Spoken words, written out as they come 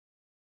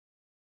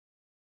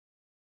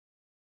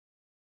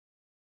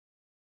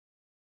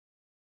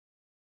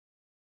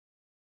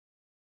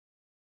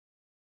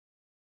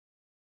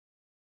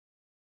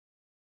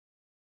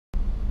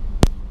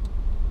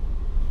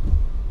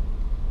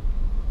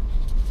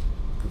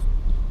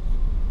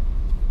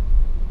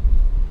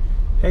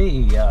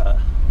Hey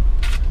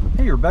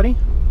everybody,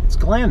 it's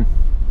Glenn,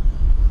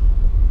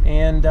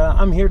 and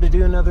I'm here to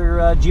do another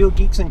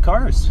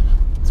GeoGeeksinCars.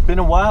 It's been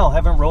a while,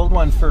 haven't rolled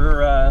one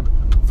for a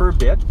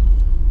bit.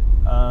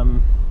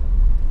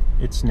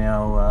 It's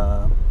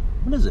now,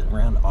 what is it,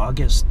 around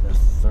August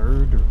the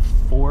 3rd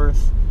or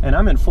 4th, and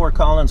I'm in Fort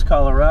Collins,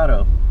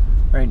 Colorado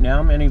right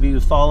now. Many of you who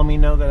follow me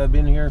know that I've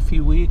been here a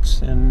few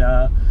weeks, and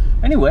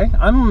anyway,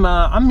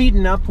 I'm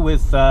meeting up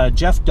with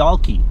Jeff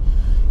Dahlke.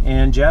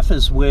 And Jeff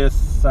is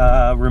with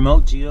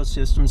Remote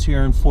Geosystems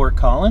here in Fort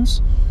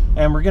Collins,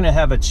 and we're going to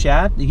have a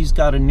chat. He's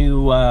got a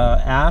new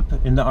app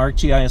in the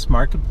ArcGIS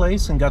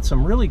Marketplace and got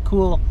some really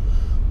cool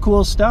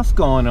stuff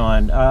going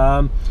on.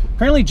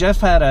 Apparently Jeff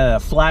had a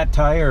flat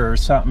tire or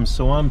something,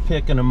 so I'm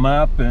picking him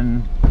up,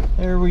 and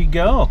there we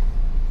go.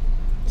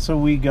 So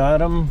we got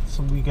him.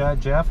 So we got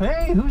Jeff.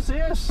 Hey, who's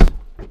this?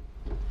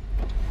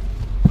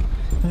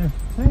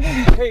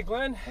 Hey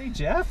Glenn. Hey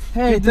Jeff.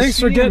 Hey, thanks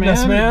for getting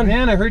us, man.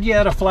 Man, I heard you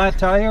had a flat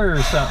tire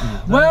or something.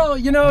 Well,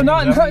 you know, no,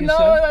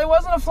 it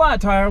wasn't a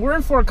flat tire. We're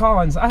in Fort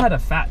Collins. I had a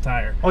fat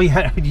tire. Oh,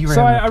 yeah, you were.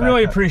 So I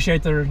really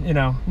appreciate the, you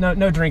know,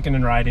 no drinking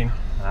and riding.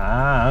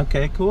 Ah,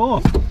 okay,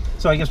 cool.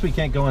 So I guess we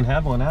can't go and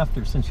have one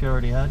after since you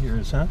already had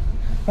yours, huh?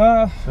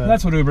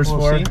 That's what Uber's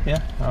for. See.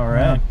 Yeah. All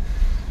right.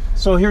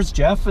 So here's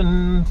Jeff,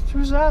 and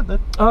who's that?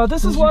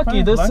 This is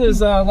Lucky. This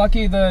is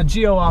Lucky, the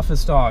Geo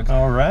office dog.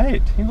 All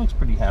right. He looks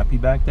pretty happy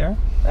back there.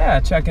 Yeah,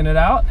 checking it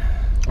out.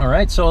 All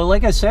right. So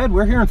like I said,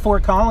 we're here in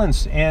Fort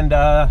Collins, and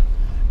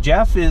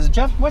Jeff,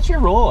 what's your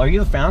role? Are you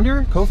the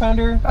founder,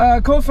 co-founder?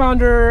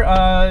 Co-founder.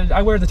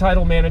 I wear the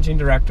title managing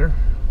director.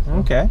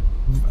 Okay.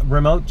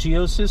 Remote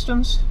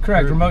Geosystems?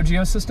 Correct. Remote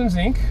Geosystems,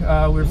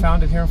 Inc. We were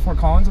founded here in Fort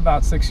Collins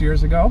about 6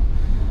 years ago.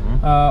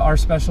 Our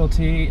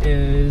specialty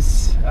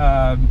is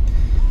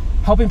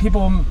helping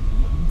people,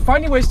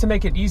 finding ways to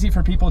make it easy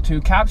for people to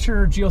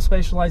capture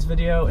geospatialized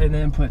video and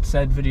then put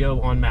said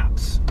video on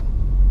maps.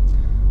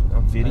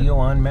 Video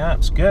on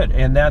maps, good.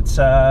 And that's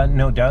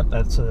no doubt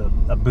that's a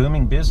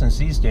booming business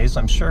these days,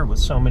 I'm sure, with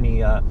so many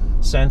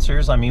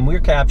sensors. I mean,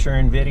 we're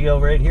capturing video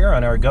right here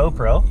on our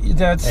GoPro.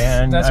 That's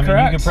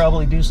correct. You could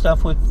probably do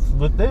stuff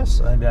with this,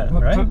 I bet,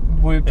 right?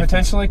 We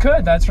potentially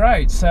could. That's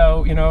right.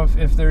 So, you know,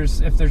 if there's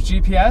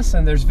GPS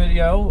and there's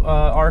video,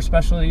 our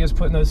specialty is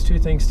putting those two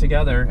things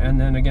together, and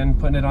then again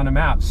putting it on a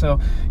map. So,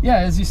 yeah,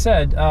 as you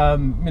said,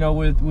 you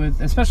know,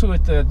 especially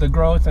with the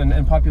growth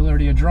and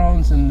popularity of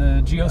drones and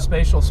the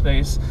geospatial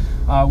space,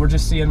 we're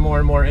just seeing more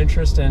and more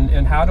interest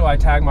in how do I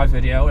tag my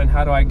video and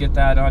how do I get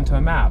that onto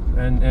a map,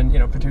 and you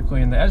know,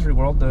 particularly in the Esri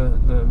world, the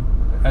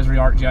Esri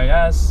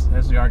ArcGIS,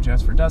 Esri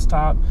ArcGIS for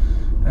desktop,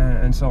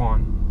 and so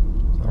on.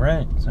 All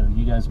right, so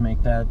you guys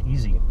make that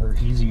easy, or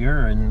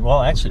easier, and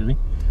well, actually,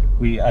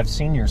 I've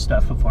seen your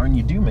stuff before, and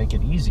you do make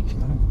it easy.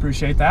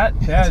 Appreciate that.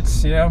 Yeah,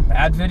 it's, you know,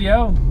 add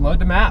video, load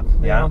the map.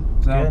 Yeah,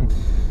 good.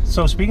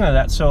 So speaking of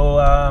that, so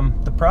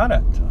the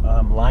product,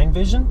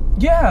 LineVision?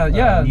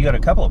 Yeah. You got a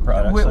couple of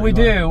products. We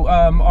do.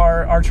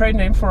 Our trade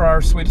name for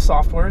our suite of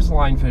software is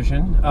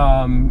LineVision,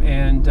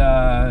 and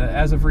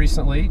as of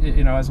recently,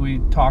 you know, as we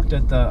talked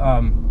at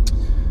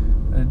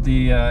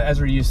the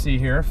Esri UC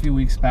here a few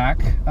weeks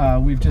back,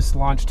 we've just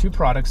launched two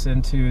products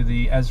into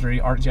the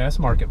Esri ArcGIS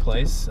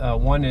Marketplace.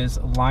 One is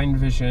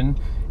LineVision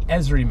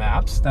Esri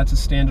Maps. That's a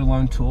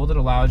standalone tool that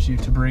allows you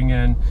to bring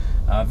in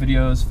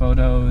videos,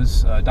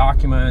 photos,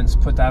 documents,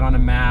 put that on a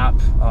map.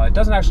 It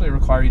doesn't actually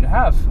require you to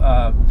have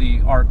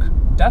the Arc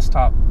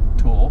desktop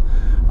tool,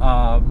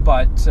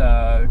 but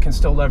can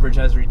still leverage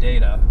Esri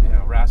data, you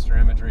know, raster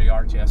imagery,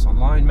 ArcGIS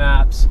Online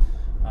maps,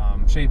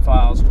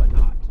 shapefiles,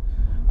 whatnot.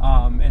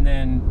 And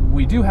then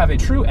we do have a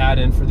true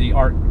add-in for the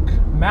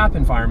ArcMap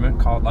environment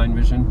called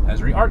LineVision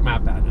Esri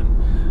ArcMap Add-in.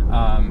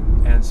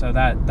 And so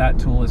that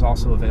tool is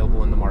also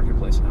available in the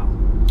marketplace now.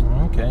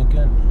 Okay,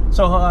 good.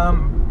 So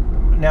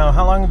now,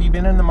 how long have you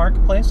been in the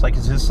marketplace? Like,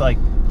 is this like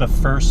the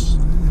first?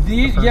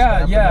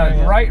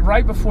 Yeah.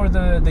 Right before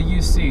the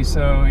UC.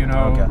 So, you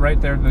know, right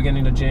there at the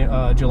beginning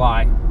of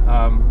July,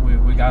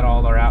 we got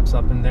all our apps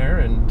up in there,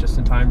 and just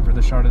in time for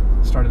the start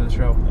of the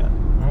show. Yeah.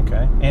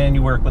 Okay. And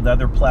you work with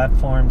other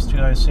platforms too,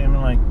 I assume,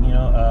 like, you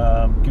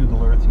know,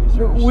 Google Earth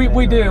users?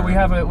 We do. We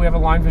have a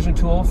LineVision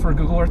tool for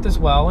Google Earth as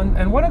well.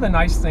 And one of the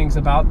nice things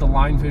about the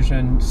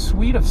LineVision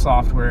suite of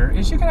software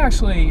is you can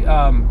actually, you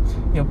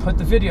know, put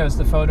the videos,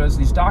 the photos,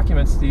 these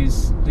documents,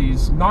 these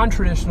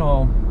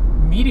non-traditional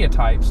media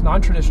types,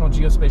 non-traditional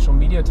geospatial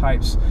media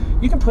types,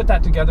 you can put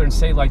that together and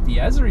say like the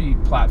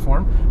Esri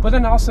platform, but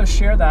then also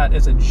share that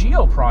as a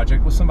geo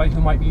project with somebody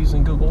who might be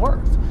using Google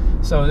Earth.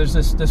 So there's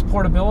this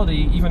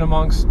portability even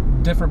amongst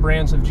different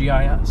brands of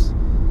GIS.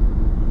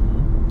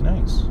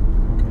 Nice.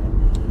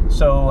 Okay.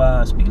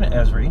 So speaking of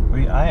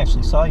Esri, I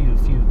actually saw you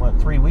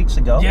 3 weeks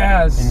ago.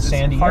 Yeah, in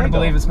San Diego. It's hard to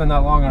believe it's been that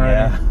long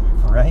already.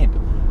 Yeah, right.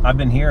 I've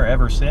been here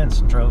ever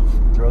since. Drove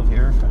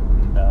here,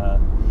 and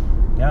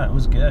yeah, it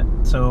was good.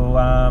 So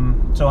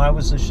so how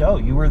was the show?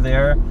 You were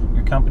there.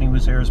 your company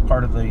was there as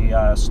part of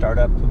the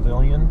startup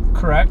pavilion.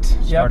 Correct.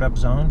 Startup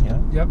zone. Yeah.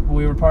 Yep.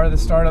 We were part of the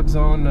startup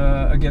zone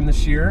again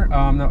this year.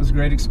 That was a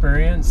great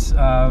experience.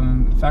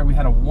 In fact, we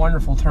had a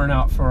wonderful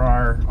turnout for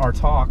our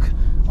talk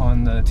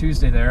on the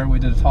Tuesday there. We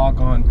did a talk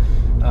on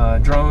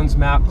drones,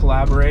 map,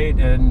 collaborate,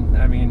 and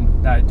I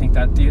mean, I think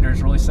that theater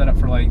is really set up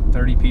for like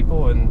 30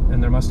 people,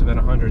 and there must have been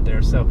 100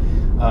 there. So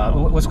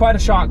it was quite a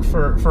shock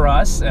for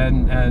us,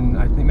 and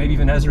I think maybe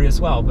even Esri as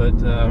well. But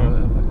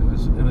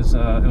it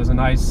was a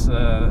nice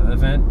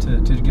event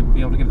to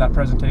be able to give that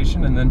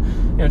presentation, and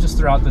then just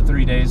throughout the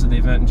 3 days of the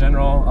event in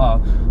general, a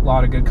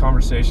lot of good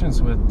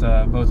conversations with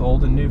both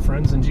old and new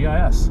friends in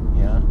GIS.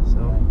 Yeah.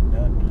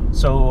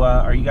 So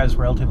are you guys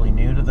relatively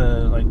new to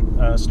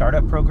the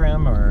startup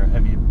program, or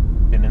have you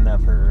been in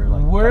that for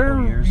like a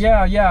couple years?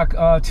 Yeah,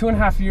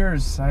 2.5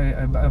 years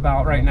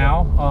about right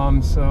now.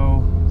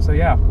 So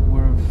yeah,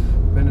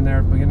 we've been in there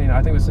at the beginning.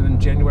 I think it was in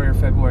January or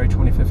February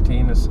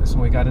 2015 is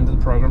when we got into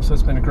the program. So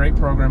it's been a great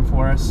program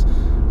for us.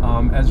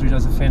 Esri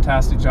does a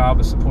fantastic job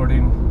of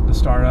supporting the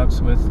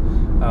startups with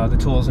the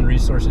tools and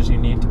resources you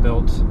need to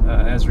build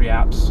Esri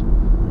apps.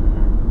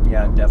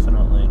 Yeah,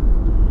 definitely.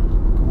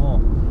 Cool.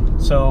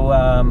 So,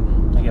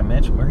 like I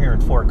mentioned, we're here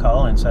in Fort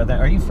Collins.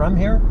 Are you from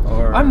here?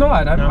 Or I'm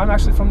not. I'm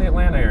actually from the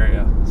Atlanta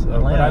area. So,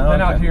 Atlanta, but I've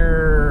been out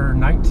here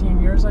 19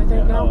 years, I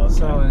think, now. Okay.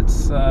 So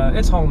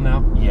it's home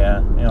now.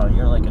 Yeah,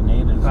 you're like a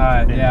native.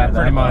 Yeah,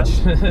 pretty much.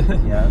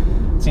 Yeah,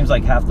 it seems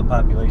like half the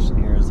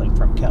population here is like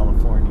from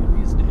California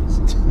these days.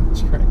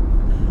 That's right.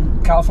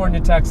 California,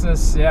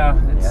 Texas, yeah.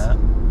 Yeah,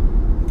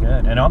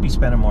 good. And I'll be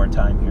spending more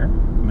time here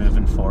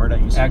moving forward. I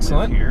used to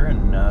live here,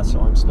 and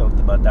so I'm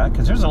stoked about that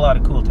because there's a lot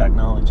of cool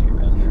technology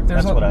around here.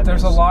 There's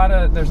a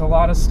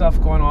lot of stuff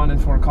going on in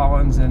Fort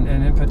Collins, and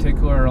in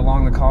particular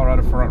along the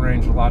Colorado Front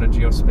Range, a lot of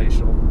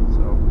geospatial.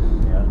 So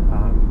yeah,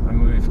 I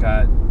mean we've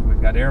got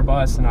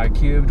Airbus and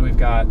iCubed, we've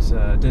got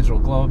Digital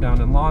Globe down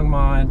in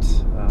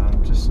Longmont,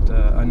 just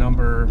a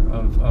number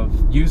of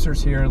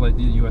users here, like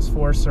the U.S.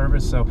 Forest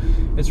Service. So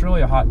it's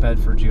really a hotbed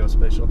for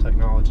geospatial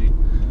technology.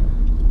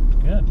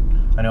 Good.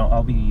 I know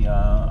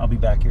I'll be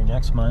back here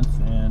next month,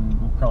 and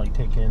we'll probably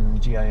take in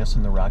GIS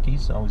in the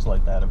Rockies. I always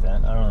like that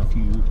event. I don't know if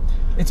you.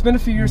 It's been a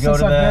few years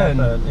since I've been.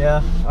 But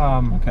yeah.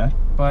 Okay.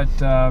 But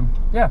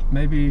yeah,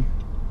 maybe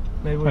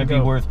might be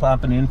worth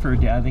popping in for a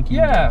day. I think you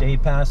can get day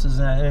passes,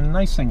 and the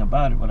nice thing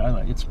about it, what I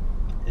like, it's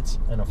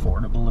an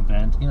affordable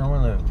event.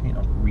 One of the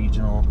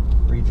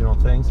regional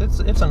things.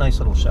 It's a nice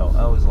little show.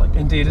 I always like it.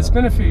 Indeed, it's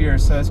been a few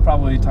years, so it's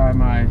probably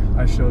time I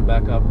showed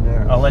back up.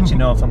 Yeah, I'll let you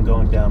know if I'm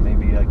going down.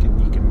 Maybe you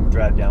can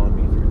drive down with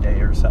me for a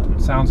day or something.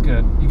 Sounds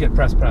good. You get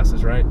press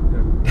passes, right?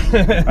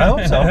 I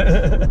hope so.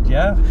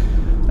 Yeah,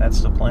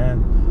 that's the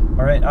plan.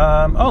 All right.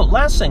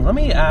 Last thing, let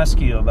me ask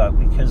you about,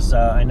 because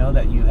I know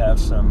that you have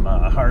some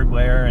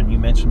hardware, and you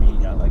mentioned you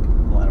got like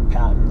a lot of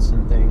patents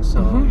and things.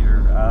 So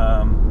you're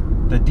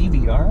the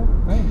DVR,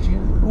 right?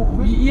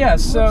 Yeah.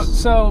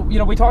 So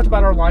we talked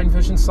about our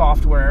LineVision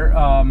software,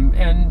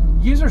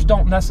 and users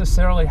don't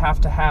necessarily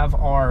have to have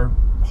our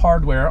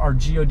hardware, our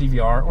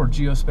GeoDVR or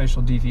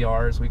geospatial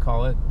DVR as we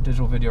call it,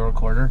 digital video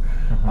recorder.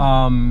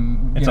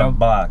 It's a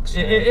box.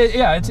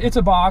 It's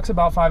a box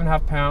about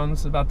 5.5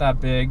 pounds, about that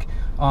big,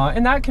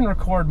 and that can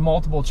record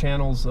multiple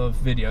channels of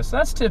video. So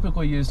that's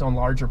typically used on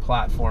larger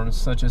platforms,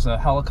 such as a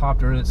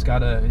helicopter that's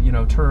got a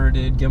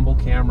turreted gimbal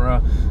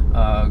camera,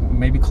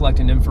 maybe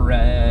collecting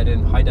infrared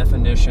and high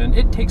definition.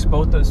 It takes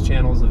both those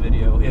channels of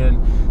video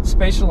and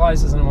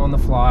spatializes them on the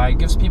fly,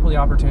 gives people the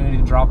opportunity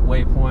to drop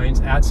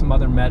waypoints, add some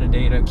other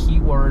metadata,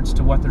 keywords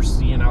to what they're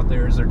seeing out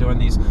there as they're doing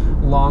these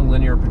long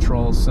linear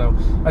patrols. So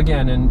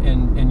again,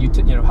 in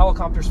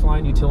helicopters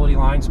flying utility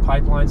lines,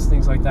 pipelines,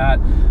 things like that.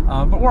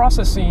 But we're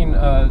also seeing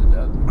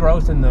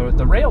growth in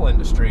the rail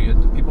industry.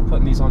 People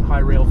putting these on high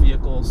rail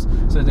vehicles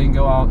so that they can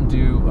go out and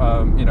do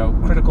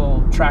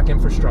critical track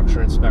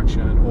infrastructure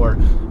inspection, or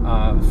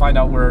find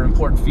out where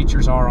important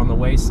features are on the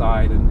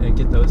wayside and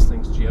get those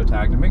things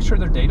geotagged and make sure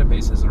their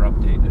databases are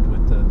updated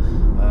with the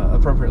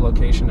appropriate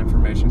location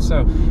information.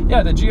 So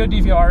yeah, the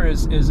GeoDVR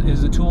is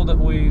a tool that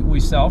we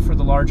sell for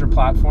the larger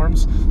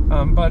platforms,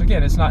 but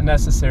again, it's not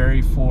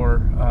necessary for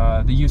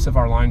the use of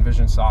our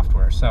LineVision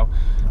software. So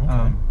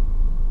wow.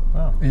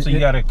 So you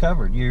got it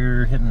covered.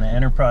 You're hitting the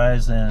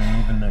enterprise and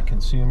even the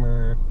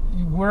consumer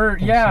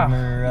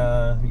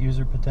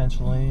user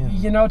potentially.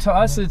 To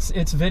us,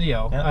 it's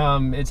video. Yeah.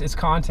 It's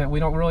content. We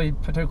don't really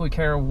particularly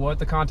care what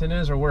the content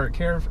is or where it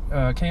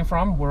came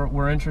from.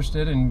 We're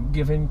interested in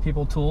giving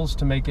people tools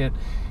to make it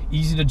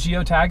easy to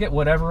geotag it,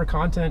 whatever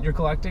content you're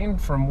collecting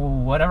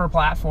from whatever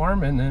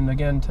platform, and then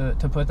again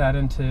to put that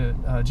into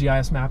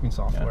GIS mapping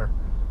software. Yeah.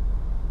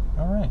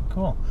 All right,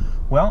 cool.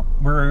 Well,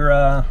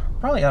 we're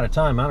probably out of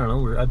time. I don't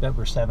know. I bet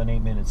we're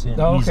 7-8 minutes in.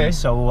 Oh, okay. Easy.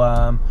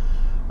 So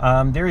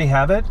there you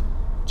have it,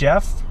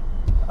 Jeff.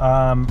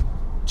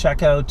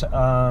 Check out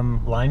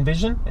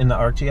LineVision in the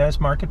ArcGIS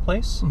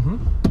Marketplace.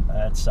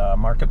 That's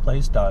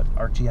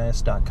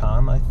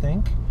marketplace.arcgis.com, I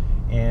think.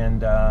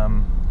 And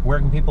where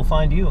can people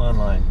find you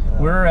online?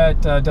 We're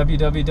at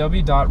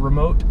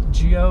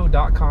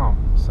www.remotegeo.com.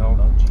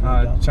 So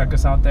check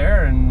us out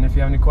there, and if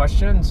you have any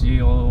questions,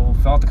 you'll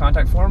fill out the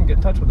contact form, get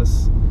in touch with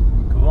us.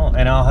 Cool.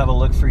 And I'll have a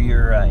look for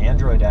your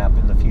Android app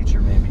in the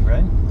future, maybe,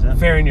 right?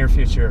 Very near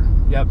future.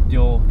 Yep,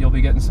 you'll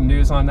be getting some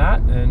news on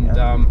that, and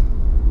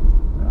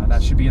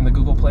that should be in the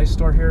Google Play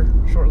Store here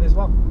shortly as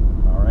well.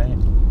 All right.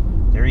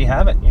 There you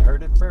have it. You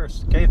heard it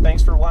first. Okay,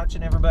 thanks for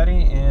watching,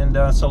 everybody, and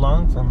so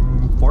long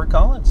from Fort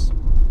Collins.